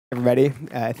Everybody.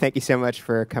 Thank you so much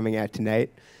for coming out tonight.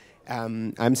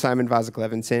 I'm Simon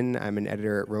Vosik-Levinson. I'm an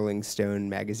editor at Rolling Stone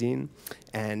magazine,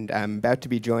 and I'm about to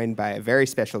be joined by a very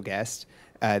special guest.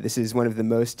 This is one of the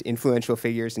most influential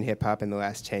figures in hip-hop in the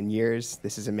last 10 years.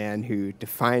 This is a man who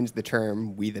defines the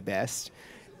term "we the best."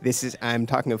 I'm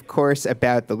talking, of course,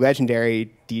 about the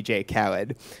legendary DJ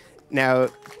Khaled. Now,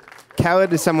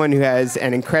 Khaled is someone who has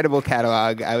an incredible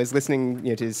catalog. I was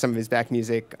listening to some of his back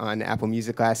music on Apple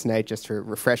Music last night just to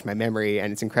refresh my memory,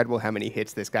 and it's incredible how many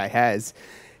hits this guy has.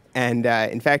 And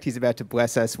in fact, he's about to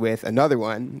bless us with another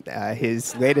one.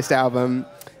 His latest album,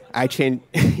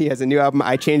 he has a new album,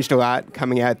 I Changed a Lot,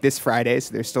 coming out this Friday,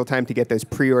 so there's still time to get those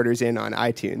pre-orders in on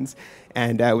iTunes.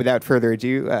 And without further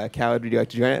ado, Khaled, would you like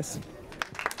to join us?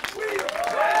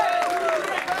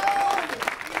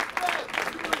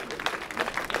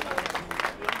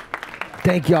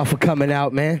 Thank y'all for coming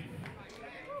out, man.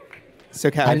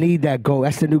 So, Khaled, I need that gold.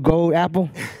 That's the new gold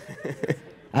apple.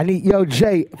 Yo,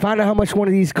 Jay, find out how much one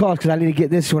of these costs, because I need to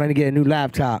get this one. I need to get a new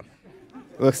laptop.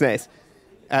 Looks nice.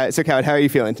 So, Khaled, how are you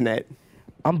feeling tonight?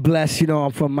 I'm blessed.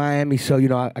 I'm from Miami, so,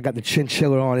 I got the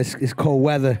chinchilla on. It's cold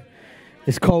weather.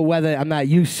 It's cold weather. I'm not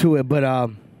used to it, but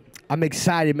I'm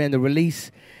excited, man. The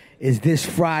release is this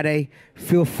Friday.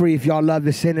 Feel free, if y'all love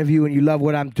this interview and you love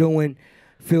what I'm doing,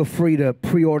 feel free to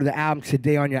pre-order the album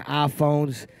today on your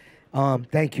iPhones.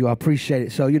 Thank you. I appreciate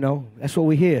it. So, that's what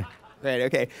we're here. Right,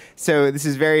 okay. So this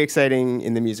is very exciting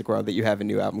in the music world that you have a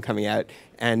new album coming out.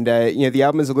 And, the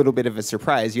album is a little bit of a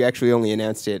surprise. You actually only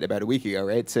announced it about a week ago,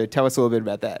 right? So tell us a little bit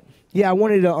about that. Yeah, I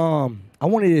wanted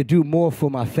to do more for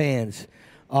my fans.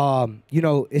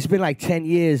 It's been like 10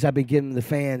 years I've been giving the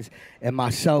fans and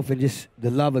myself and just the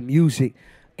love of music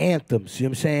anthems, you know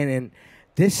what I'm saying? And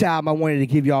this album, I wanted to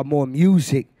give y'all more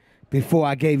music before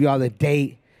I gave y'all the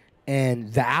date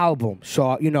and the album.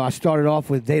 So, I started off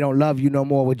with They Don't Love You No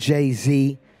More with Jay-Z,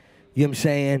 you know what I'm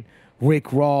saying?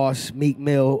 Rick Ross, Meek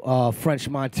Mill, French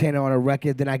Montana on a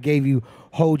record. Then I gave you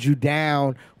Hold You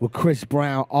Down with Chris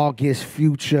Brown, August,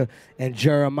 Future, and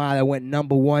Jeremiah. That went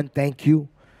 #1, thank you.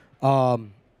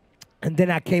 And then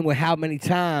I came with How Many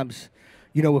Times,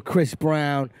 with Chris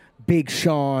Brown, Big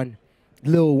Sean,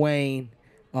 Lil Wayne,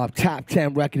 top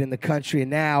 10 record in the country. And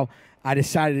now I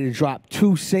decided to drop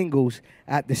 2 singles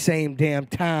at the same damn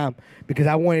time because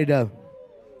I wanted to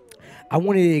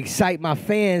excite my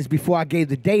fans before I gave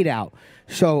the date out.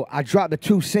 So I dropped the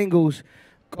 2 singles,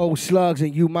 Gold Slugs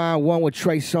and You Mine, one with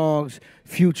Trey Songz,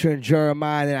 Future and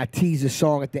Jeremiah. And then I teased the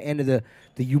song at the end of the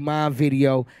You Mine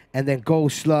video. And then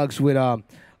Gold Slugs with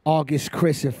August,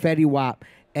 Chris, and Fetty Wap.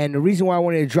 And the reason why I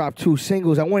wanted to drop 2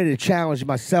 singles, I wanted to challenge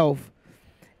myself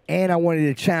and I wanted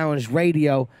to challenge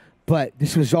radio, but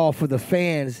this was all for the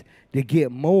fans to get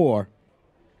more.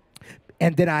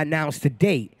 And then I announced the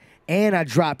date. And I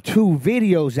dropped 2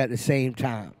 videos at the same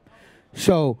time.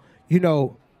 So,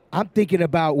 I'm thinking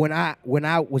about when I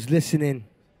was listening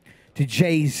to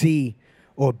Jay-Z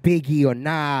or Biggie or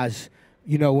Nas,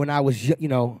 when I was,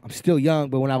 I'm still young,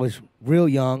 but when I was real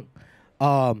young,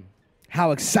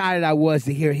 how excited I was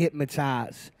to hear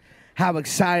Hypnotize. How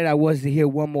excited I was to hear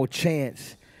One More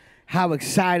Chance. How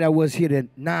excited I was to hear the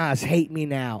Nas Hate Me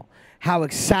Now. How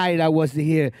excited I was to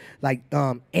hear,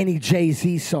 any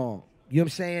Jay-Z song. You know what I'm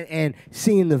saying? And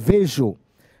seeing the visual.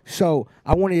 So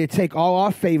I wanted to take all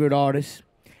our favorite artists,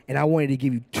 and I wanted to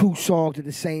give you 2 songs at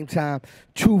the same time,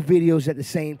 2 videos at the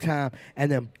same time, and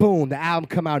then boom, the album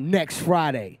come out next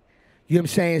Friday. You know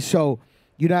what I'm saying? So,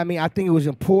 you know what I mean? I think it was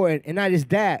important. And not just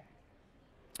that,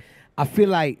 I feel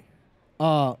like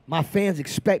my fans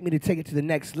expect me to take it to the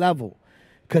next level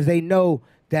because they know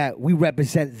that we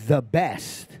represent the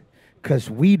best because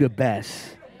we the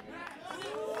best.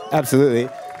 Absolutely.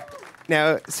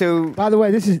 Now, so by the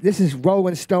way, this is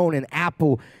Rolling Stone and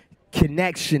Apple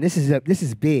connection. This is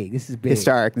big. This is big.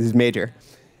 Historic. This is major.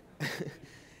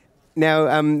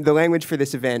 Now, the language for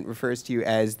this event refers to you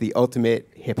as the ultimate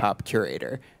hip-hop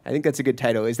curator. I think that's a good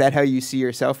title. Is that how you see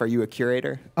yourself? Are you a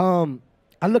curator?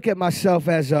 I look at myself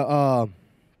as a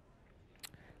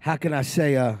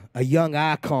young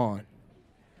icon,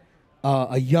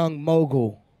 a young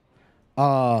mogul,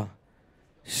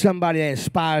 somebody that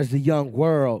inspires the young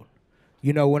world.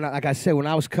 When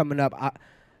I was coming up,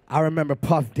 I remember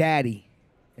Puff Daddy,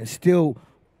 and still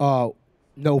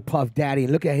know Puff Daddy,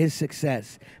 and look at his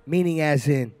success. Meaning, as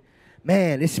in,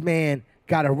 man, this man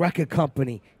got a record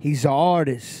company. He's an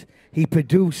artist. He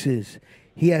produces.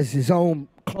 He has his own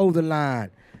clothing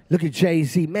line. Look at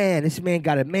Jay-Z. Man, this man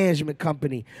got a management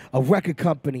company, a record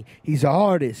company. He's an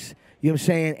artist. You know what I'm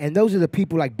saying? And those are the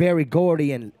people like Berry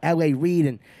Gordy and L.A.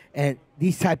 Reid and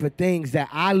these type of things that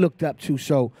I looked up to.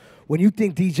 So when you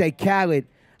think DJ Khaled,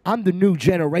 I'm the new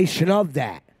generation of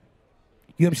that.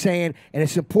 You know what I'm saying? And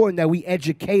it's important that we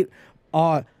educate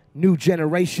our new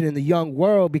generation in the young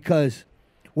world, because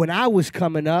when I was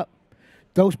coming up,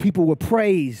 those people were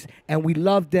praised and we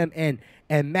loved them, and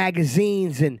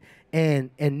magazines and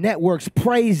networks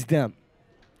praised them.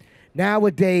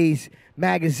 Nowadays,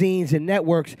 magazines and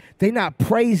networks, they're not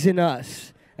praising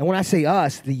us. And when I say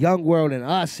us, the young world and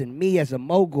us and me as a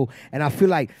mogul, and I feel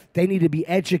like they need to be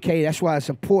educated. That's why it's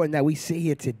important that we sit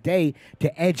here today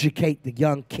to educate the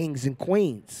young kings and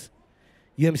queens.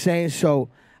 You know what I'm saying? So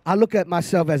I look at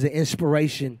myself as an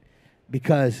inspiration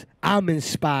because I'm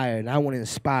inspired, and I want to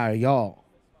inspire y'all.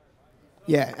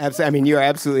 Yeah, absolutely. I mean, you are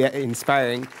absolutely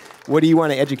inspiring. What do you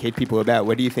want to educate people about?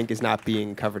 What do you think is not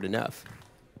being covered enough?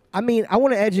 I mean, I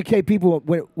want to educate people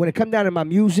when it comes down to my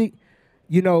music.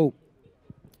 You know,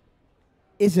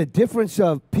 it's a difference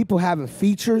of people having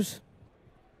features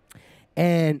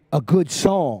and a good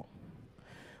song.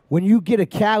 When you get a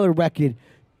Khaled record,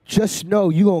 just know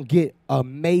you're going to get an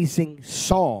amazing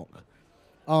song.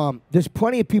 There's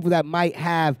plenty of people that might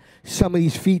have some of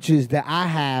these features that I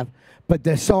have, but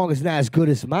their song is not as good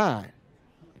as mine.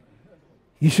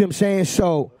 You see what I'm saying?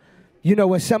 So, you know,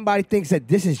 when somebody thinks that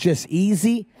this is just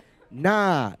easy,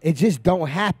 nah, it just don't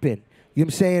happen. You know what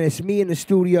I'm saying? It's me in the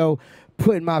studio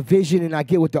putting my vision, and I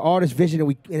get with the artist's vision,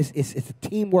 and it's a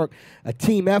teamwork, a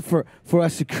team effort for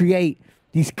us to create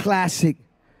these classic,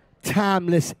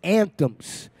 timeless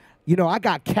anthems. You know, I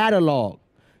got catalog.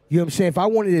 You know what I'm saying? If I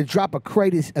wanted to drop a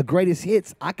greatest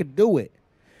hits, I could do it.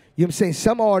 You know what I'm saying?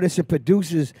 Some artists and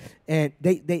producers and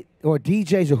they or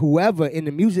DJs or whoever in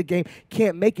the music game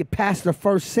can't make it past the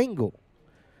first single.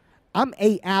 I'm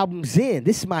 8 albums in.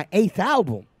 This is my 8th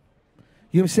album.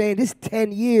 You know what I'm saying? This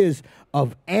 10 years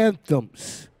of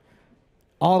anthems.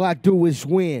 All I do is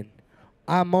win.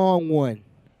 I'm on one.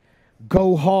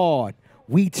 Go hard.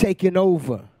 We taking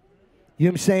over. You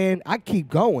know what I'm saying? I keep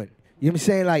going. You know what I'm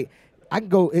saying? Like, I can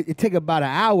go, it take about an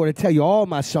hour to tell you all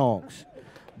my songs.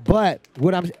 But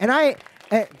what I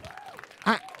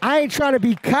ain't trying to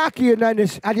be cocky or nothing.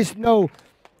 I just know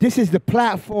this is the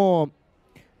platform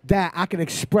that I can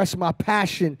express my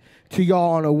passion to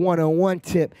y'all on a one-on-one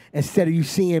tip instead of you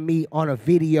seeing me on a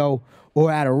video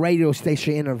or at a radio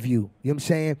station interview. You know what I'm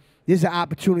saying? This is an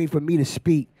opportunity for me to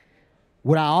speak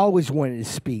what I always wanted to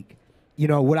speak. You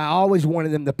know, what I always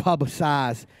wanted them to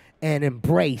publicize and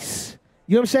embrace.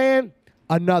 You know what I'm saying?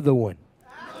 Another one.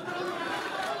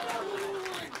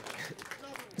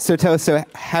 So tell us, so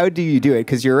how do you do it?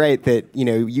 Because you're right that, you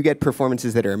know, you get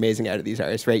performances that are amazing out of these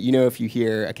artists, right? You know, if you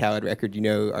hear a Khaled record, you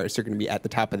know artists are going to be at the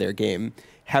top of their game.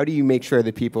 How do you make sure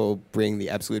that people bring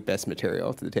the absolute best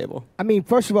material to the table? I mean,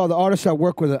 first of all, the artists I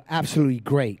work with are absolutely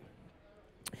great.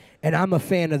 And I'm a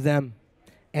fan of them.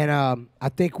 And I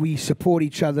think we support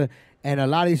each other. And a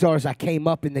lot of these artists I came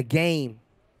up in the game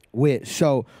with.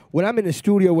 So when I'm in the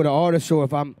studio with an artist, or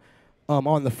if I'm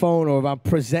on the phone, or if I'm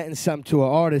presenting something to an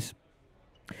artist,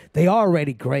 they are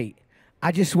already great.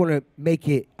 I just want to make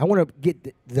it, I want to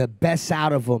get the best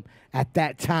out of them at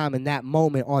that time and that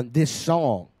moment on this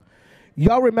song.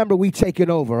 Y'all remember We Taking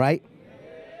Over, right?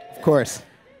 Of course.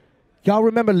 Y'all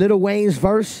remember Lil Wayne's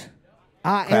verse?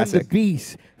 Classic. I am the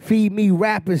beast. Feed me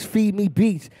rappers, feed me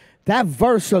beats. That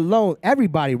verse alone,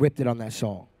 everybody ripped it on that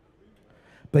song.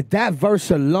 But that verse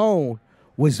alone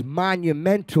was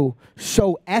monumental,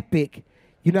 so epic.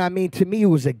 You know what I mean? To me, it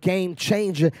was a game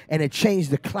changer, and it changed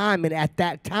the climate at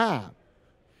that time.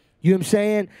 You know what I'm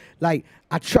saying? Like,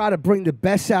 I try to bring the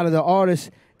best out of the artists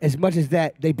as much as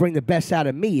that they bring the best out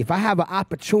of me. If I have an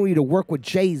opportunity to work with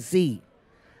Jay-Z,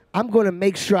 I'm going to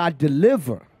make sure I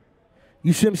deliver.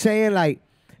 You see what I'm saying? Like,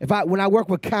 when I work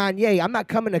with Kanye, I'm not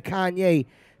coming to Kanye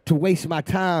to waste my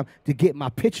time to get my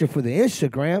picture for the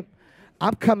Instagram.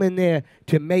 I'm coming there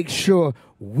to make sure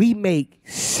we make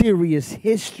serious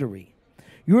history.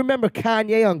 You remember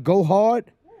Kanye on Go Hard?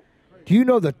 Do you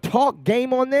know the talk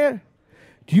game on there?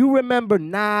 Do you remember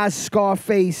Nas,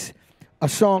 Scarface, a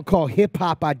song called Hip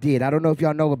Hop I Did? I don't know if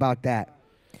y'all know about that.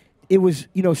 It was,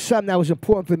 you know, something that was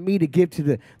important for me to give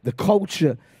to the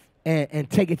culture and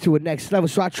take it to a next level.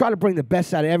 So I try to bring the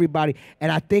best out of everybody.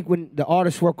 And I think when the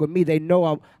artists work with me, they know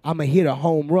I'm going to hit a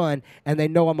home run, and they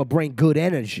know I'm going to bring good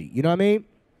energy. You know what I mean?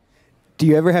 Do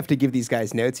you ever have to give these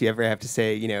guys notes? You ever have to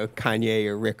say, you know, Kanye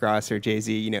or Rick Ross or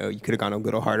Jay-Z, you know, you could have gone a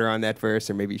little harder on that verse,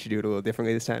 or maybe you should do it a little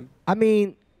differently this time? I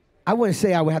mean, I wouldn't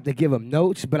say I would have to give them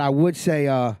notes, but I would say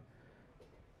I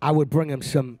would bring them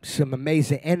some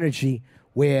amazing energy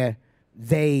where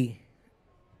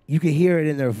you can hear it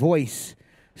in their voice.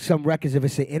 Some records, if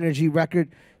it's an energy record,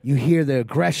 you hear the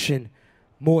aggression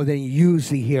more than you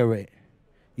usually hear it.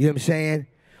 You know what I'm saying?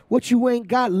 What, you ain't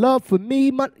got love for me?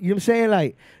 You know what I'm saying?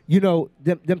 Like, you know,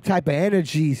 them type of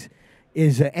energies,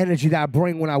 is an energy that I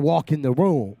bring when I walk in the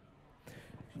room.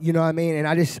 You know what I mean? And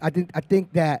I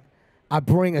think that I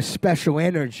bring a special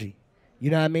energy.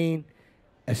 You know what I mean?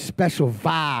 A special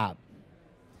vibe.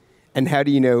 And how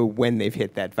do you know when they've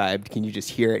hit that vibe? Can you just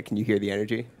hear it? Can you hear the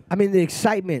energy? I mean, the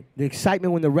excitement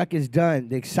when the record's done,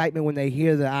 the excitement when they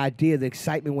hear the idea, the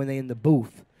excitement when they're in the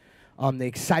booth, the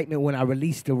excitement when I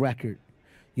release the record.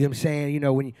 You know what I'm saying? You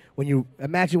know, when you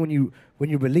imagine when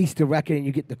you release the record and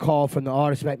you get the call from the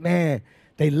artist, like, man,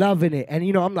 they loving it. And,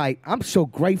 you know, I'm like, I'm so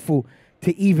grateful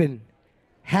to even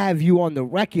have you on the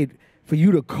record, for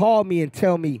you to call me and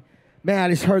tell me, man, I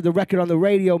just heard the record on the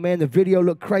radio, man, the video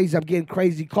looked crazy, I'm getting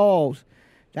crazy calls.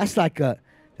 That's like,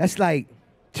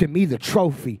 to me, the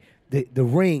trophy, the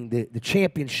ring, the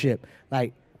championship.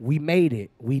 Like, we made it,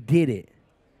 we did it.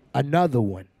 Another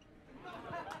one.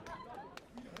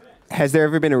 Has there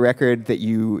ever been a record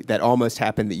that almost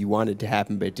happened, that you wanted to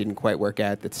happen but it didn't quite work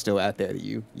out, that's still out there, that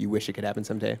you wish it could happen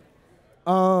someday?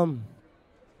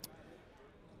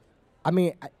 I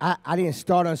mean, I didn't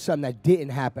start on something that didn't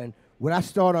happen. When I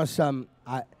start on something,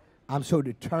 I'm so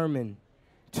determined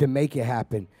to make it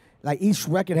happen. Like, each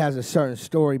record has a certain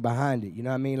story behind it. You know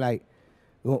what I mean? Like,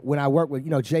 when I work with, you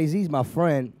know, Jay-Z's my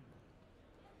friend.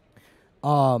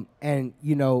 And,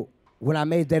 you know, when I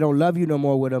made They Don't Love You No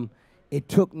More with him, it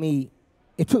took me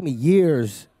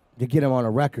years to get him on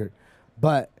a record.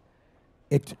 But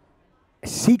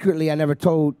secretly, I never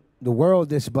told the world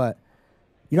this, but,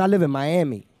 you know, I live in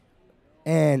Miami.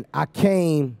 And I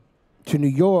came to New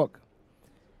York,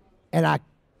 and I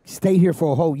stayed here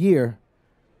for a whole year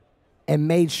and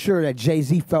made sure that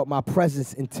Jay-Z felt my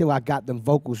presence until I got them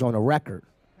vocals on a record.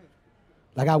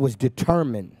 Like, I was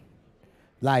determined.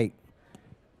 Like,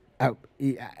 I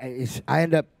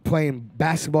ended up playing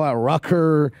basketball at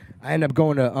Rucker. I ended up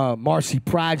going to Marcy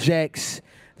Projects.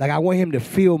 Like, I want him to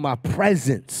feel my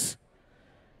presence.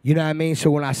 You know what I mean? So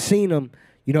when I seen him,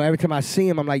 you know, every time I see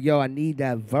him, I'm like, yo, I need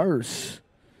that verse.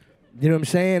 You know what I'm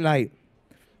saying? Like,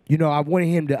 you know, I wanted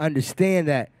him to understand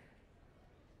that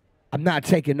I'm not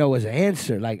taking no as an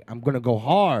answer. Like, I'm going to go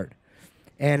hard.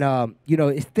 And, you know,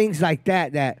 it's things like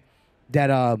that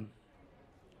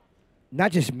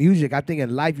not just music. I think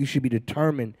in life you should be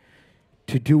determined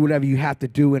to do whatever you have to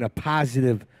do in a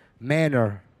positive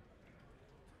manner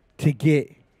to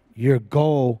get your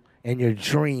goal and your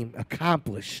dream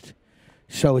accomplished.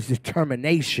 So it's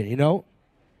determination, you know?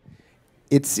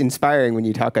 It's inspiring when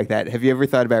you talk like that. Have you ever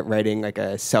thought about writing like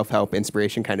a self-help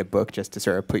inspiration kind of book, just to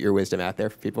sort of put your wisdom out there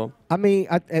for people? I mean,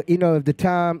 you know, when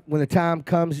the time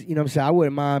comes, you know what I'm saying, I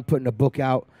wouldn't mind putting a book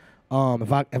out.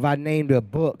 If I named a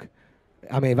book,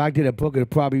 I mean, if I did a book, it would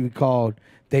probably be called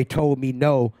They Told Me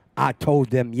No, I Told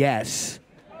Them Yes.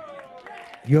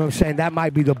 You know what I'm saying? That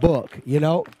might be the book, you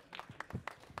know?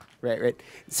 Right.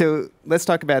 So let's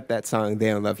talk about that song, They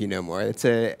Don't Love You No More. It's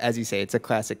as you say, it's a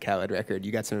classic Khaled record.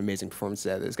 You got some amazing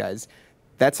performances out of those guys.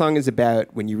 That song is about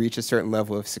when you reach a certain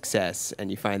level of success and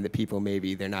you find that people,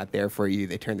 maybe they're not there for you,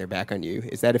 they turn their back on you.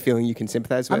 Is that a feeling you can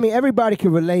sympathize with? I mean, everybody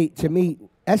can relate to me.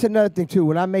 That's another thing, too.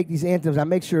 When I make these anthems, I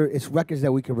make sure it's records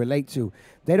that we can relate to.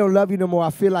 They Don't Love You No More,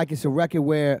 I feel like it's a record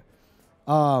where,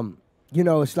 you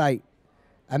know, it's like,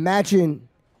 imagine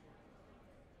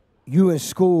you in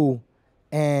school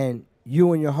and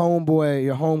you and your homeboy,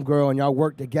 your homegirl, and y'all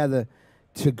work together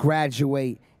to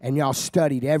graduate, and y'all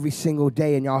studied every single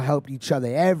day, and y'all helped each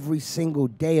other every single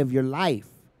day of your life.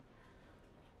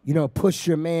 You know, push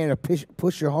your man or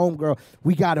push your homegirl.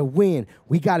 We got to win.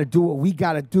 We got to do what we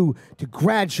got to do to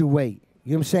graduate.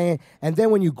 You know what I'm saying? And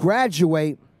then when you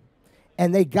graduate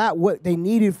and they got what they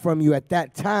needed from you at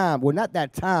that time, well, not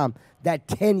that time, that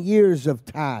 10 years of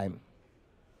time.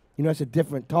 You know, it's a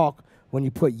different talk when you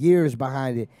put years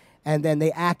behind it. And then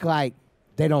they act like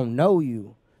they don't know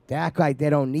you. They act like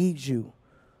they don't need you.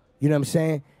 You know what I'm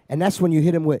saying? And that's when you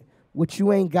hit them with, what,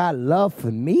 you ain't got love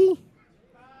for me?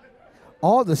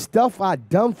 All the stuff I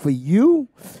done for you?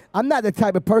 I'm not the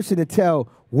type of person to tell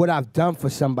what I've done for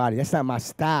somebody. That's not my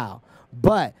style.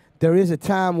 But there is a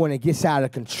time when it gets out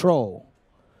of control.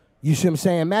 You see what I'm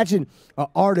saying? Imagine an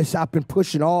artist I've been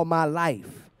pushing all my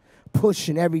life,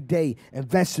 pushing every day,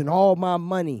 investing all my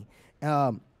money,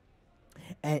 and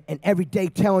every day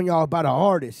telling y'all about an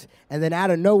artist. And then out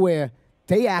of nowhere,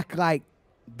 they act like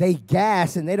they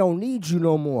gas and they don't need you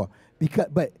no more.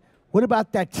 But what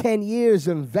about that 10 years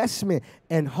of investment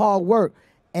and hard work,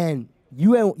 and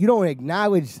you don't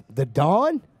acknowledge the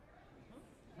dawn?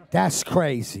 That's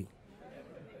crazy.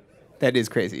 That is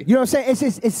crazy. You know what I'm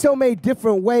saying? It's so many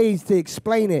different ways to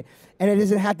explain it, and it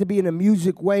doesn't have to be in a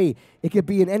music way. It could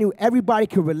be in any. Everybody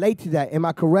can relate to that. Am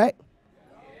I correct?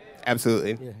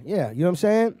 Absolutely. Yeah. You know what I'm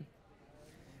saying?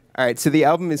 All right, so the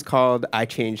album is called I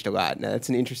Changed a Lot. Now, that's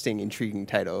an interesting, intriguing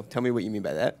title. Tell me what you mean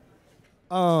by that.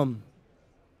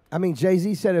 I mean,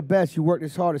 Jay-Z said it best. You work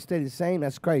this hard to stay the same.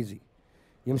 That's crazy. You know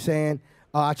what I'm saying?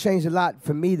 I changed a lot.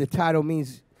 For me, the title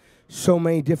means so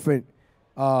many different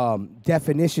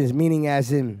definitions, meaning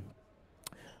as in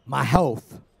my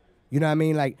health. You know what I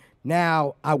mean? Like,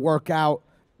 now I work out.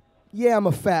 Yeah, I'm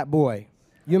a fat boy.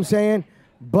 You know what I'm saying?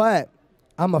 But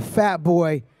I'm a fat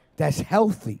boy that's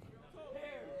healthy.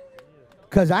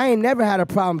 Because I ain't never had a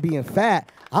problem being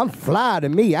fat. I'm fly to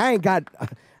me. I ain't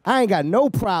got no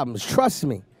problems, trust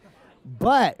me.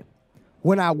 But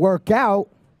when I work out,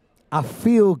 I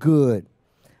feel good.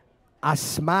 I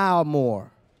smile more.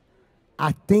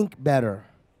 I think better.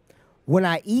 When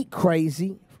I eat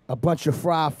crazy, a bunch of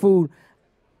fried food,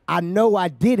 I know I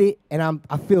did it and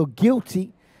I feel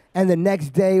guilty. And the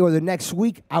next day or the next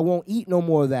week, I won't eat no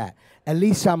more of that. At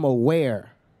least I'm aware.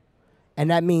 And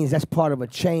that means that's part of a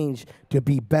change to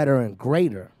be better and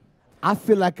greater. I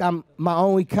feel like I'm my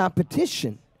only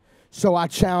competition. So I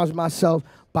challenge myself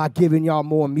by giving y'all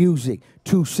more music,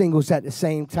 2 singles at the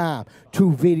same time,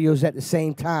 2 videos at the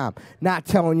same time, not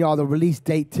telling y'all the release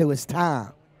date till it's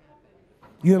time.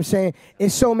 You know what I'm saying?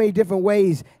 It's so many different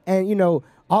ways. And, you know,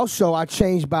 also I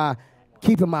changed by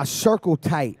keeping my circle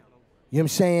tight. You know what I'm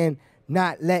saying?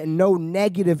 Not letting no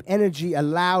negative energy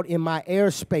allowed in my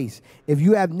airspace. If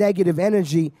you have negative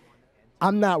energy,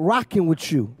 I'm not rocking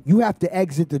with you. You have to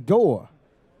exit the door.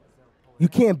 You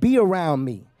can't be around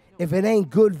me. If it ain't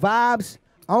good vibes,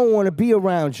 I don't want to be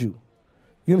around you. You know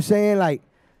what I'm saying? Like,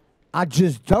 I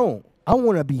just don't. I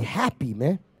want to be happy,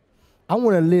 man. I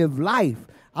want to live life.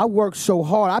 I work so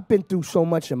hard. I've been through so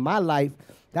much in my life.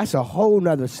 That's a whole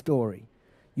nother story.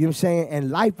 You know what I'm saying?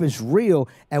 And life is real,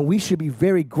 and we should be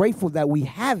very grateful that we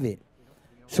have it.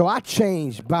 So I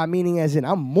changed by meaning as in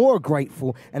I'm more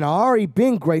grateful, and I already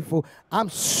been grateful. I'm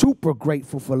super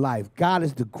grateful for life. God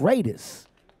is the greatest.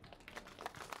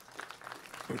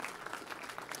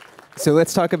 So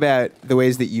let's talk about the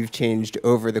ways that you've changed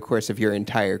over the course of your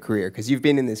entire career, because you've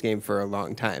been in this game for a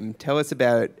long time. Tell us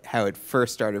about how it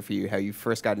first started for you, how you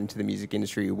first got into the music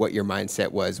industry, what your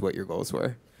mindset was, what your goals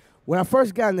were. When I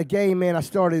first got in the game, man, I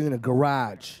started in a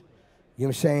garage. You know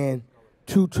what I'm saying?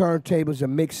 2 turntables, a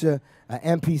mixer,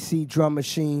 an MPC drum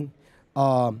machine,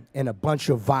 and a bunch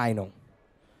of vinyl.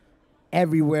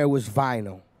 Everywhere was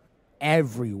vinyl.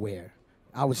 Everywhere.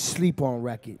 I would sleep on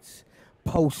records.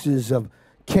 Posters of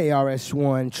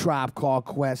KRS-One, Tribe Called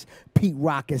Quest, Pete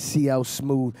Rock and CL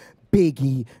Smooth,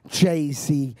 Biggie,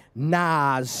 Jay-Z,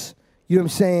 Nas, you know what I'm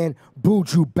saying?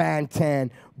 Buju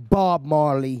Banton, Bob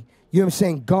Marley, you know what I'm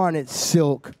saying? Garnet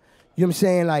Silk, you know what I'm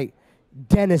saying? Like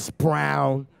Dennis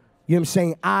Brown, you know what I'm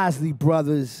saying? Isley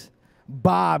Brothers,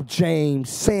 Bob James,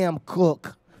 Sam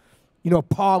Cooke, you know,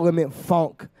 Parliament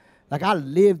Funk. Like, I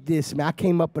lived this, man. I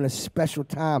came up in a special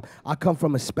time. I come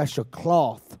from a special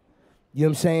cloth. You know what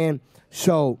I'm saying?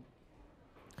 So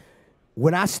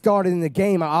when I started in the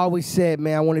game, I always said,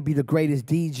 man, I want to be the greatest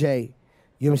DJ.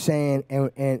 You know what I'm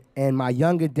saying? And my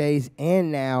younger days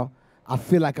and now, I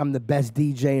feel like I'm the best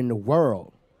DJ in the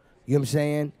world. You know what I'm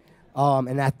saying?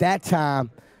 And at that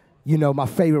time, you know, my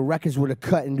favorite records were the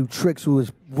Cut and New Tricks, who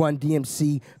was Run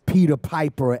DMC, Peter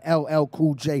Piper, LL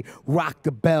Cool J, Rock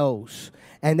the Bells.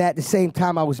 And at the same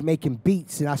time, I was making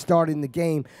beats, and I started in the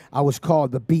game. I was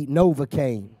called the Beat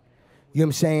Novocaine. You know what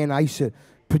I'm saying? I used to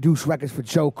produce records for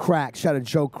Joe Crack. Shout out to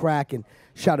Joe Crack and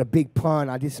shout out to Big Pun.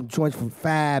 I did some joints for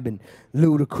Fab and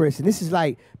Ludacris. And this is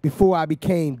like before I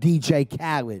became DJ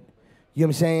Khaled. You know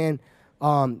what I'm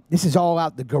saying? This is all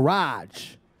out the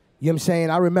garage. You know what I'm saying?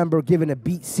 I remember giving a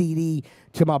beat CD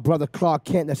to my brother Clark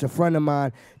Kent, that's a friend of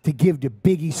mine, to give to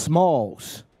Biggie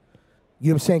Smalls. You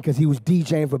know what I'm saying? Because he was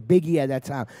DJing for Biggie at that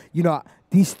time. You know,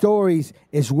 these stories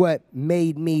is what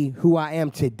made me who I am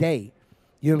today.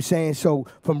 You know what I'm saying? So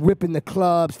from ripping the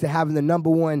clubs to having the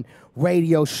 #1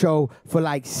 radio show for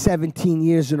like 17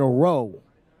 years in a row.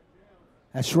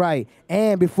 That's right.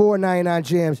 And before 99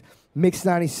 Jams, Mix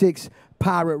 96,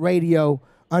 Pirate Radio,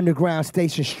 Underground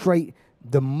Station, straight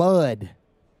the mud.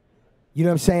 You know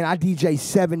what I'm saying? I DJ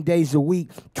 7 days a week,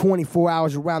 24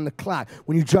 hours around the clock.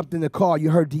 When you jumped in the car,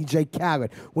 you heard DJ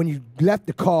Khaled. When you left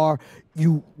the car,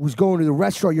 you was going to the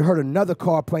restaurant, you heard another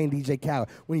car playing DJ Khaled.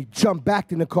 When you jumped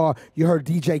back in the car, you heard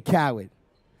DJ Khaled.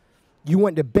 You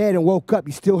went to bed and woke up,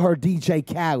 you still heard DJ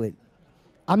Khaled.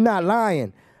 I'm not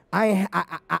lying.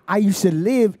 I used to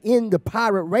live in the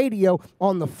pirate radio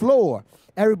on the floor.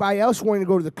 Everybody else wanted to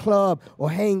go to the club or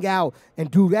hang out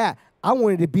and do that. I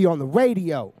wanted to be on the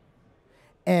radio.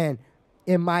 And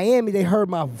in Miami, they heard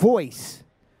my voice.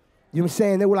 You know what I'm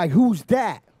saying? They were like, who's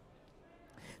that?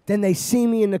 Then they see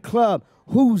me in the club.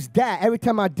 who's that? Every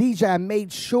time I DJ, I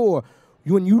made sure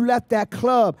when you left that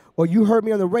club or you heard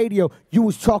me on the radio, you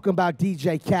was talking about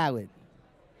DJ Khaled.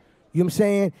 You know what I'm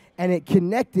saying? And it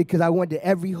connected because I went to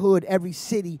every hood, every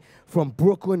city, from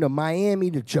Brooklyn to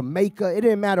Miami to Jamaica. It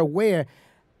didn't matter where.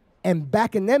 And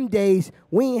back in them days,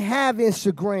 we ain't have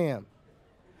Instagram.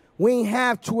 We ain't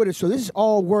have Twitter. So this is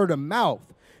all word of mouth.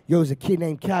 Yo, there's a kid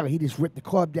named Khaled. He just ripped the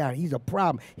club down. He's a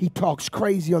problem. He talks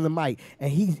crazy on the mic, and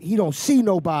he don't see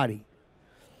nobody.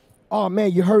 Oh,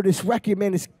 man, you heard this record,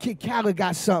 man. This kid Khaled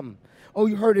got something. Oh,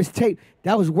 you heard this tape.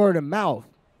 That was word of mouth.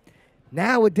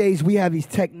 Nowadays, we have these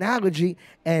technology,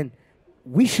 and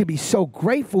we should be so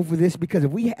grateful for this because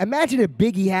if we imagine if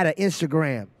Biggie had an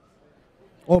Instagram,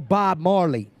 or Bob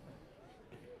Marley,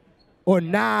 or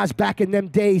Nas back in them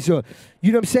days, or,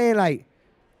 you know what I'm saying, like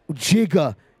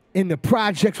Jigga in the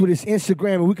projects with his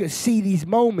Instagram, and we could see these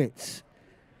moments.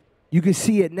 You can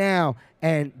see it now,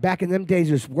 and back in them days,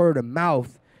 it was word of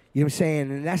mouth. You know what I'm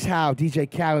saying? And that's how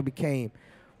DJ Khaled became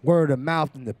word of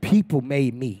mouth, and the people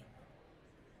made me.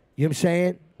 You know what I'm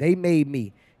saying? They made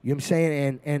me. You know what I'm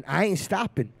saying? And I ain't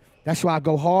stopping. That's why I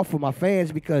go hard for my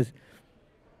fans, because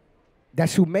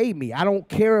that's who made me. I don't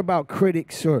care about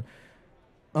critics or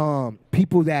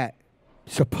people that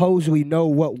supposedly know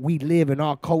what we live in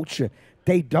our culture.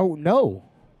 They don't know.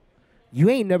 You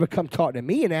ain't never come talk to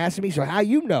me and ask me, so how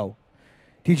you know?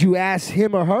 Did you ask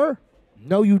him or her?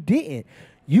 No, you didn't.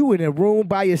 You in a room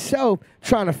by yourself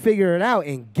trying to figure it out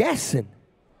and guessing.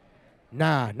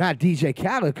 Nah, not DJ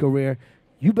Khaled career.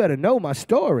 You better know my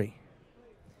story.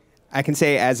 I can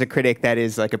say as a critic, that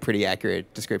is like a pretty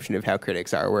accurate description of how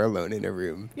critics are. We're alone in a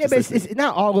room. Yeah, but it's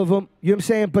not all of them. You know what I'm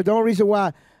saying? But the only reason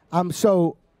why I'm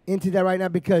so into that right now,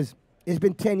 because it's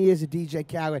been 10 years of DJ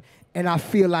Khaled, and I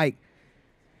feel like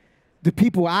the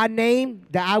people I named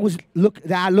that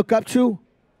I look up to,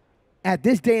 at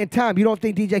this day and time, you don't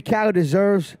think DJ Khaled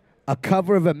deserves a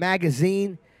cover of a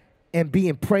magazine and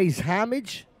being praised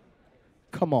homage?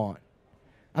 Come on.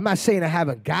 I'm not saying I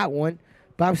haven't got one,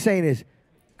 but I'm saying is,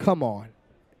 come on.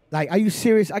 Like, are you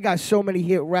serious? I got so many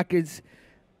hit records,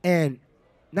 and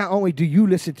not only do you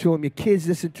listen to them, your kids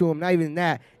listen to them, not even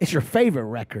that, it's your favorite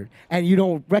record, and you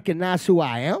don't recognize who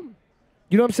I am?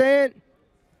 You know what I'm saying?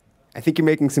 I think you're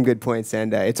making some good points,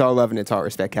 and it's all love and it's all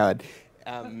respect, Khaled.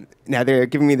 Now they're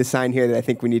giving me the sign here that I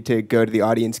think we need to go to the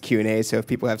audience Q&A, so if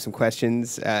people have some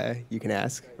questions, you can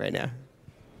ask right now.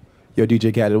 Yo,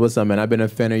 DJ Khaled, what's up, man? I've been a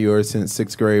fan of yours since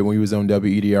 6th grade when you was on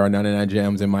WEDR 99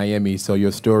 Jams in Miami. So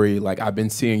your story, like, I've been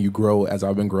seeing you grow as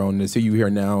I've been growing. To see you here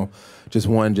now, just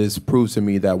proves to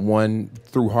me that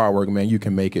through hard work, man, you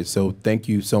can make it. So thank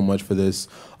you so much for this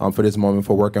moment,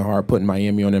 for working hard, putting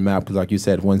Miami on the map. Because like you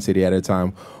said, one city at a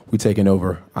time, we taking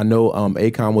over. I know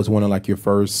Akon was one of like your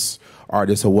first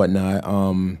artists or whatnot.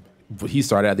 He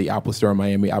started at the Apple Store in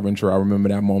Miami, Aventura. I remember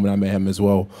that moment. I met him as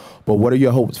well. But what are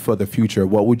your hopes for the future?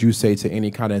 What would you say to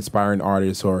any kind of inspiring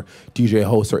artist or DJ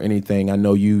host or anything? I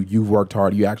know you've worked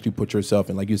hard. You actually put yourself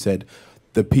in, like you said,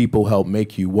 the people help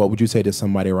make you. What would you say to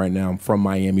somebody right now from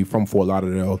Miami, from Fort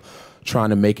Lauderdale,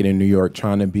 trying to make it in New York,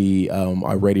 trying to be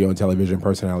a radio and television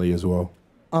personality as well?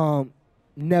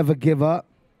 Never give up.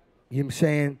 You know what I'm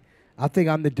saying? I think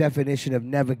I'm the definition of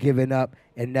never giving up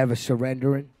and never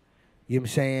surrendering. You know what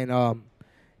I'm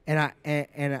saying?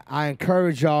 And I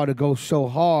encourage y'all to go so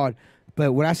hard,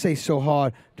 but when I say so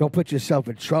hard, don't put yourself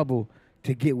in trouble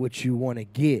to get what you want to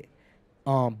get.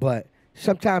 But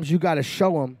sometimes you got to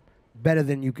show them better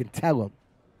than you can tell them.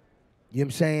 You know what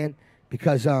I'm saying?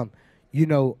 Because, you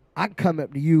know, I can come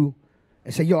up to you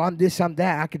and say, yo, I'm this, I'm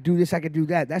that, I can do this, I can do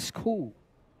that. That's cool.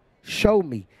 Show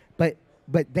me. But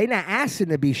they not asking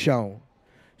to be shown.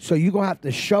 So you're going to have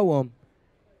to show them,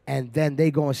 and then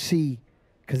they going to see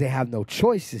because they have no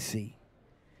choice to see.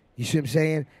 You see what I'm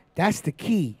saying? That's the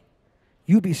key.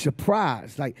 You be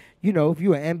surprised. Like, you know, if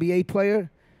you're an NBA player,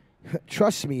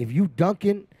 trust me, if you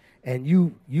dunking and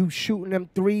you shooting them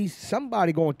threes,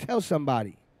 somebody going to tell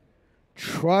somebody.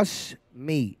 Trust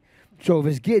me. So if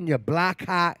it's getting your block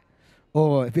hot,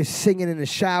 or if it's singing in the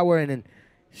shower and then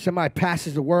somebody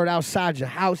passes the word outside your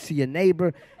house to your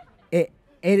neighbor,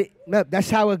 that's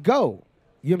how it go.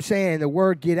 You know what I'm saying? The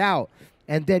word get out,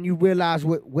 and then you realize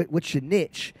what's your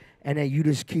niche, and then you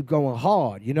just keep going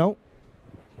hard, you know?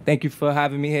 Thank you for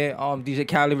having me here. DJ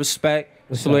Khaled,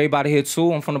 respect. Salute everybody here,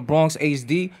 too. I'm from the Bronx,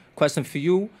 HD. Question for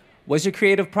you. What's your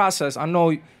creative process? I know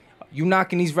you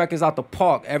knocking these records out the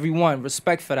park. Everyone,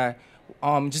 respect for that.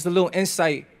 Just a little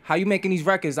insight. How you making these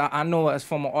records? I know as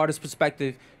from an artist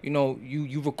perspective, you know,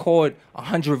 you record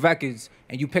 100 records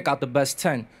and you pick out the best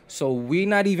 10. So we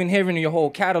not even hearing your whole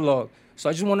catalog. So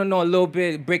I just want to know a little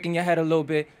bit, breaking your head a little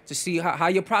bit, to see how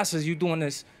your process, you doing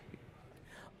this.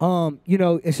 You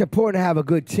know, it's important to have a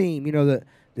good team. You know,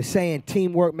 the saying,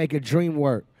 teamwork make a dream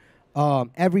work.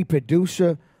 Every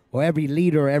producer or every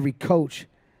leader or every coach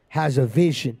has a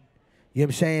vision. You know what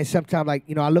I'm saying? Sometimes, like,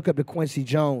 you know, I look up to Quincy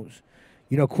Jones.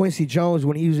 You know, Quincy Jones,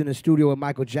 when he was in the studio with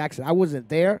Michael Jackson, I wasn't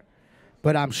there,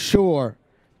 but I'm sure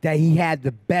that he had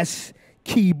the best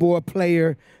keyboard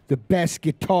player, the best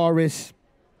guitarist,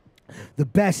 the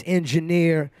best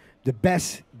engineer, the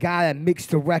best guy that mixed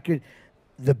the record,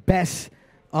 the best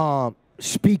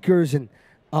speakers, and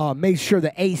made sure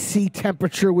the AC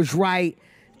temperature was right.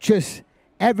 Just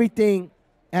everything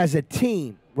as a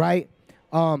team, right?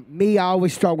 Me, I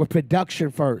always start with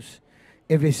production first.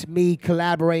 If it's me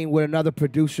collaborating with another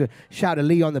producer, shout out to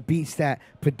Lee on the beats that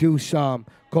produce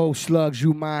Gold Slugs,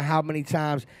 You Mind, How Many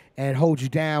Times, and Hold You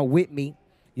Down with me.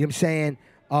 You know what I'm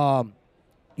saying?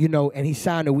 You know, and he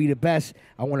signed to We the Best.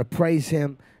 I want to praise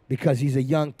him because he's a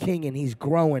young king and he's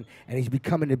growing and he's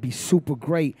becoming to be super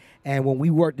great. And when we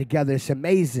work together, it's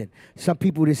amazing. Some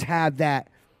people just have that,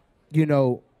 you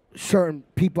know, certain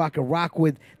people I can rock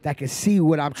with that can see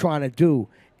what I'm trying to do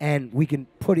and we can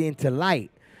put it into light.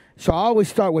 So I always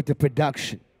start with the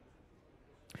production.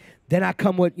 Then I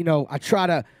come with, you know, I try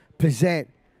to present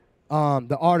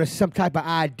the artist some type of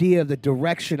idea of the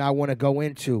direction I want to go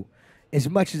into as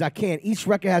much as I can. Each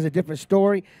record has a different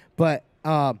story, but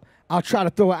I'll try to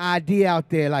throw an idea out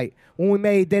there. Like when we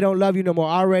made They Don't Love You No More,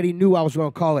 I already knew I was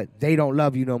going to call it They Don't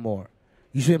Love You No More.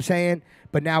 You see what I'm saying?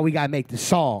 But now we got to make the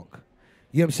song.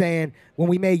 You know what I'm saying? When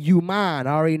we made You Mine,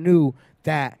 I already knew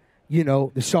that, you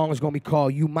know, the song was going to be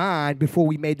called You Mine before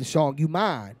we made the song You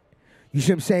Mine. You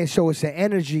see what I'm saying? So it's an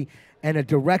energy and a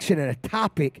direction and a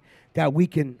topic that we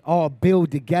can all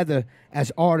build together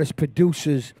as artists,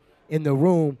 producers in the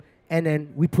room, and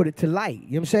then we put it to light. You know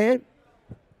what I'm saying?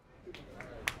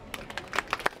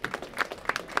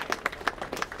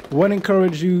 What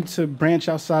encouraged you to branch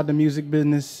outside the music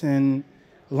business and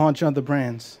launch other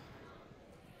brands?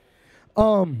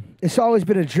 It's always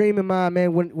been a dream of mine,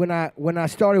 man. When I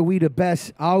started We the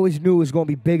Best, I always knew it was going to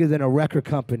be bigger than a record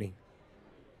company.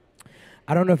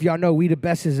 I don't know if y'all know, We the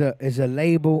Best is a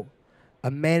label,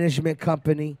 a management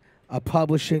company, a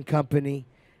publishing company,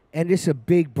 and it's a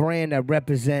big brand that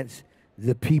represents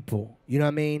the people. You know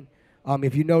what I mean?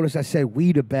 If you notice, I said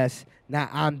We the Best, not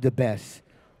I'm the best.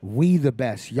 We the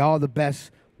best. Y'all the best.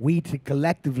 We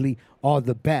collectively are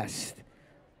the best.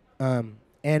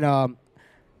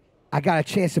 I got a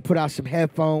chance to put out some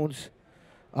headphones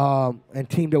and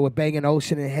teamed up with Bang &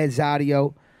 Olufsen and Heads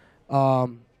Audio.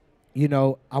 You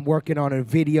know, I'm working on a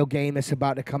video game that's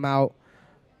about to come out.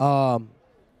 You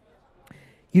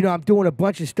know, I'm doing a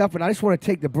bunch of stuff, and I just want to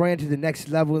take the brand to the next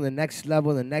level, and the next level,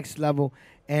 and the next level.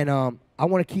 And I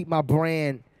want to keep my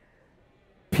brand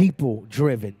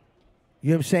people-driven. You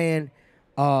know what I'm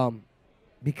saying?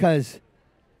 Because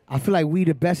I feel like We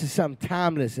the Best is something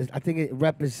timeless. I think it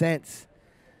represents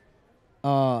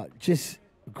just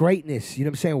greatness. You know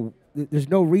what I'm saying? There's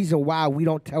no reason why we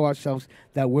don't tell ourselves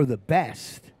that we're the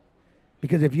best.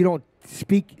 Because if you don't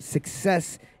speak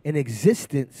success in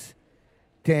existence,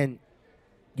 then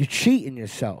you're cheating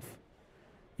yourself.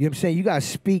 You know what I'm saying? You got to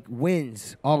speak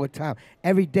wins all the time.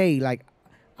 Every day, like,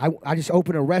 I just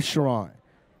opened a restaurant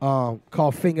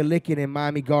called Finger Licking in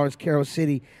Miami Gardens, Carroll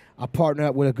City. I partnered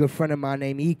up with a good friend of mine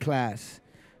named E-Class.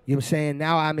 You know what I'm saying?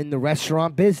 Now I'm in the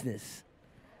restaurant business.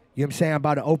 You know what I'm saying? I'm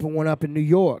about to open one up in New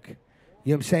York. You know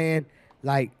what I'm saying?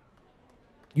 Like,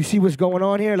 you see what's going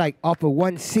on here? Like, off of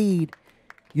one seed,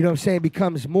 you know what I'm saying,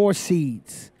 becomes more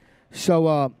seeds.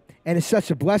 So, and it's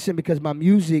such a blessing because my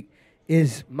music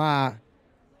is my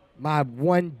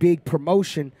one big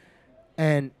promotion,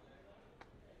 and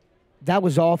that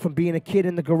was all from being a kid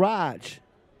in the garage.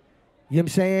 You know what I'm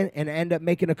saying? And end up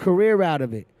making a career out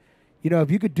of it. You know,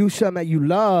 if you could do something that you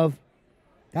love,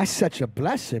 that's such a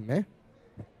blessing, man.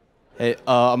 Hey,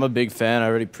 I'm a big fan. I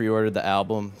already pre-ordered the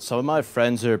album. Some of my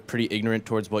friends are pretty ignorant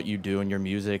towards what you do in your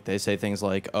music. They say things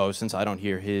like, oh, since I don't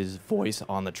hear his voice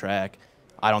on the track,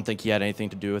 I don't think he had anything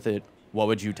to do with it. What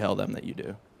would you tell them that you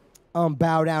do?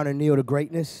 Bow down and kneel to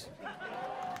greatness.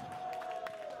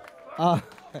 I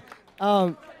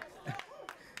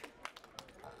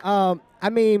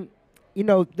mean, you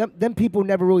know, them people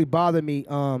never really bother me.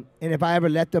 And if I ever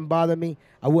let them bother me,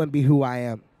 I wouldn't be who I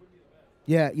am.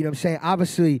 Yeah, you know what I'm saying?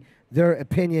 Obviously, their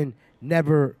opinion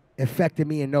never affected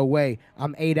me in no way.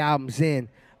 I'm 8 albums in.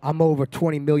 I'm over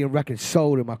 20 million records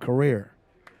sold in my career.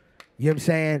 You know what I'm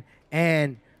saying?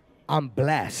 And I'm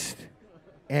blessed.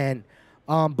 And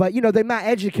but, you know, they're not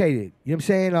educated. You know what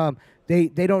I'm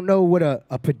saying? They don't know what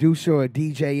a producer or a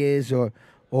DJ is or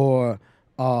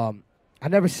I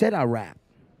never said I rap.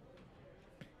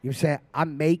 You know what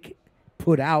I'm saying? I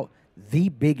put out the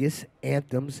biggest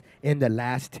anthems in the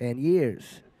last 10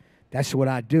 years. That's what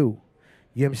I do.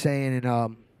 You know what I'm saying?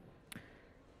 And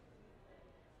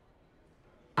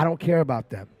I don't care about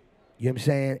them. You know what I'm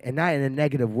saying? And not in a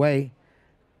negative way.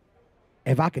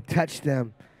 If I could touch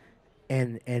them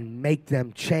and make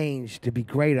them change to be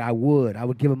greater, I would. I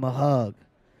would give them a hug.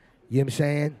 You know what I'm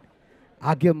saying?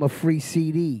 I'll give them a free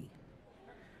CD.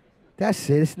 That's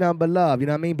it. It's nothing but love. You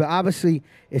know what I mean? But obviously,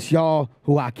 it's y'all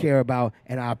who I care about,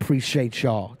 and I appreciate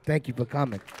y'all. Thank you for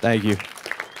coming. Thank you.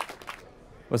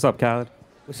 What's up, Khaled?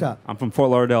 What's up? I'm from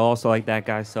Fort Lauderdale, also like that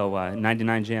guy, so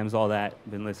 99 Jams, all that.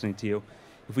 Been listening to you.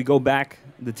 If we go back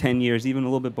the 10 years, even a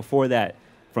little bit before that,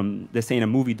 from This Ain't a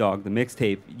Movie Dog, the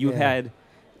mixtape, you had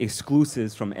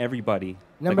exclusives from everybody.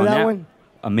 Remember that one?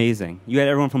 Amazing. You had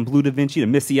everyone from Blue Da Vinci to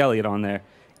Missy Elliott on there,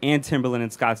 and Timberland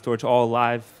and Scott Storch all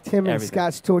live. Tim and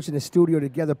Scott Storch in the studio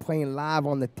together playing live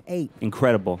on the tape.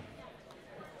 Incredible.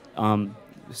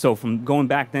 So from going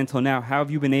back then till now, how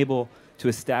have you been able to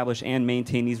establish and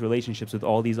maintain these relationships with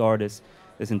all these artists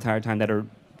this entire time that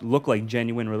look like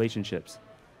genuine relationships?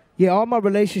 Yeah, all my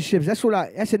relationships,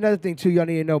 that's another thing too y'all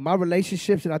need to know. My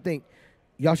relationships, and I think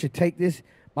y'all should take this,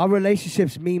 my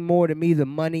relationships mean more to me than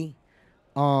money.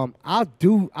 I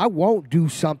won't do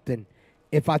something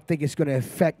if I think it's gonna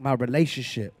affect my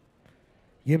relationship.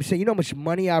 You know what I'm saying? You know how much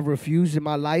money I've refused in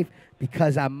my life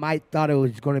because I might thought it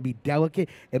was gonna be delicate?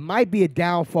 It might be a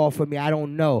downfall for me, I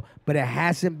don't know, but it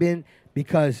hasn't been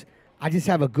because I just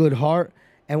have a good heart.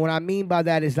 And what I mean by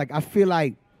that is like I feel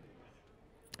like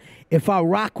if I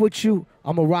rock with you,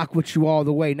 I'm going to rock with you all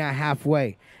the way, not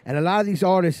halfway. And a lot of these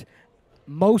artists,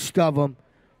 most of them,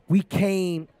 we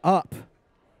came up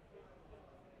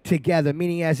together,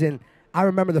 meaning as in, I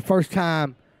remember the first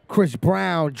time Chris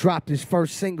Brown dropped his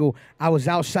first single, I was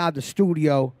outside the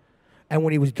studio, and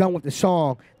when he was done with the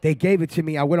song, they gave it to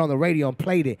me. I went on the radio and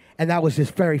played it, and that was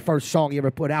his very first song he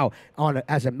ever put out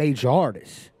as a major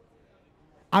artist.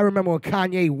 I remember when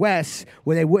Kanye West,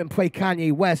 when they wouldn't play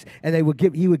Kanye West, and he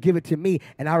would give it to me,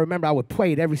 and I remember I would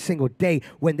play it every single day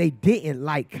when they didn't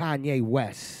like Kanye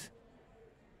West.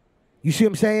 You see what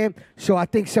I'm saying? So I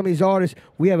think some of these artists,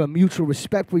 we have a mutual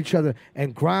respect for each other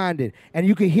and grinded. And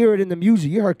you can hear it in the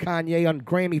music. You heard Kanye on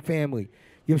Grammy Family. You know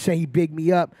what I'm saying? He bigged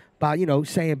me up by,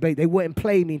 saying they wouldn't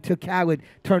play me until Khaled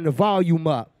turned the volume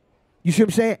up. You see what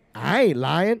I'm saying? I ain't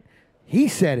lying. He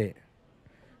said it.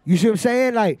 You see what I'm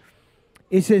saying? Like,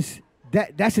 it's just,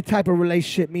 that's the type of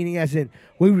relationship, meaning as in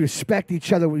we respect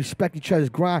each other, we respect each other's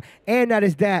grind, and not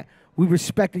as that, we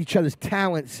respect each other's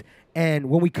talents, and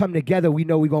when we come together, we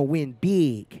know we're going to win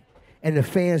big, and the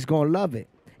fans going to love it,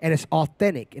 and it's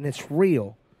authentic, and it's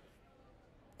real.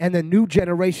 And the new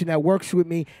generation that works with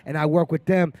me, and I work with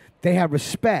them, they have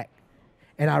respect,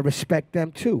 and I respect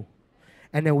them too.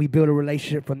 And then we build a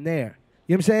relationship from there.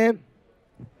 You know what I'm saying?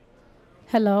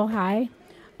 Hello, hi.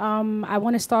 I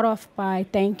want to start off by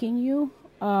thanking you.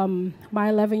 My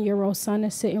 11-year-old son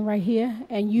is sitting right here,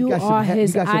 and you are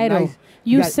his idol.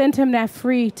 You sent him that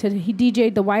free he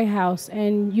DJ'd the White House,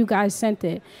 and you guys sent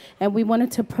it. And we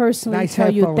wanted to personally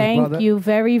tell you thank you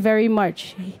very, very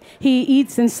much. He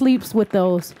eats and sleeps with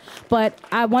those. But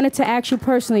I wanted to ask you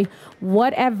personally,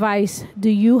 what advice do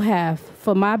you have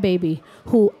for my baby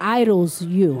who idols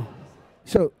you?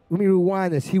 So let me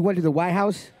rewind this. He went to the White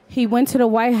House? He went to the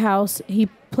White House. He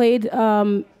played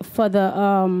for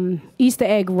the Easter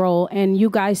egg roll, and you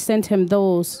guys sent him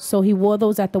those. So he wore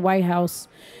those at the White House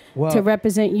to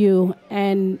represent you.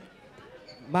 And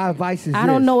my advice is I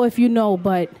don't know if you know,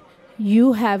 but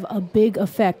you have a big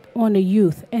effect on the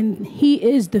youth, and he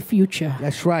is the future.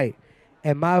 That's right.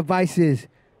 And my advice is,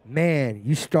 man,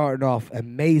 you starting off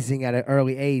amazing at an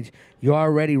early age. You're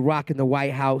already rocking the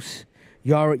White House.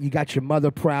 You got your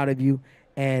mother proud of you.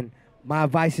 And my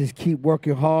advice is keep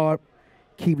working hard,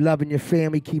 keep loving your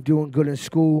family, keep doing good in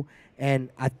school. And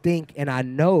I think and I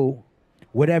know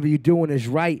whatever you're doing is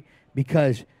right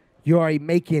because you're already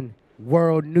making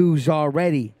world news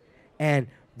already. And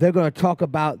they're going to talk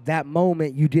about that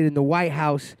moment you did in the White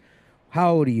House.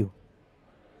 How old are you?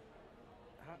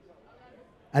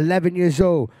 11 years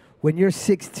old. When you're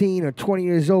 16 or 20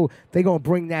 years old, they're going to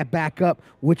bring that back up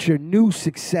with your new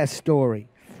success story.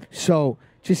 So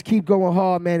just keep going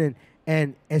hard, man,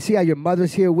 and see how your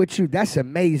mother's here with you. That's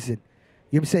amazing.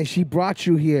 You know what I'm saying? She brought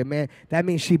you here, man. That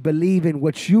means she believe in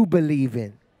what you believe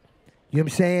in. You know what I'm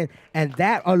saying? And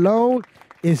that alone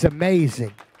is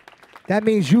amazing. That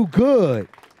means you good.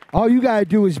 All you got to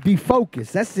do is be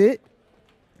focused. That's it.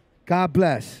 God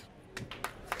bless.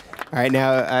 All right,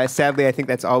 now, sadly, I think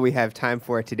that's all we have time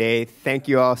for today. Thank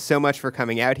you all so much for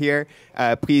coming out here.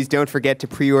 Please don't forget to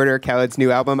pre-order Khaled's new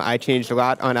album, I Changed a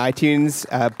Lot, on iTunes.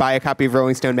 Buy a copy of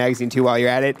Rolling Stone magazine, too, while you're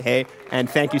at it. Hey, and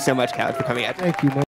thank you so much, Khaled, for coming out. Thank you, man.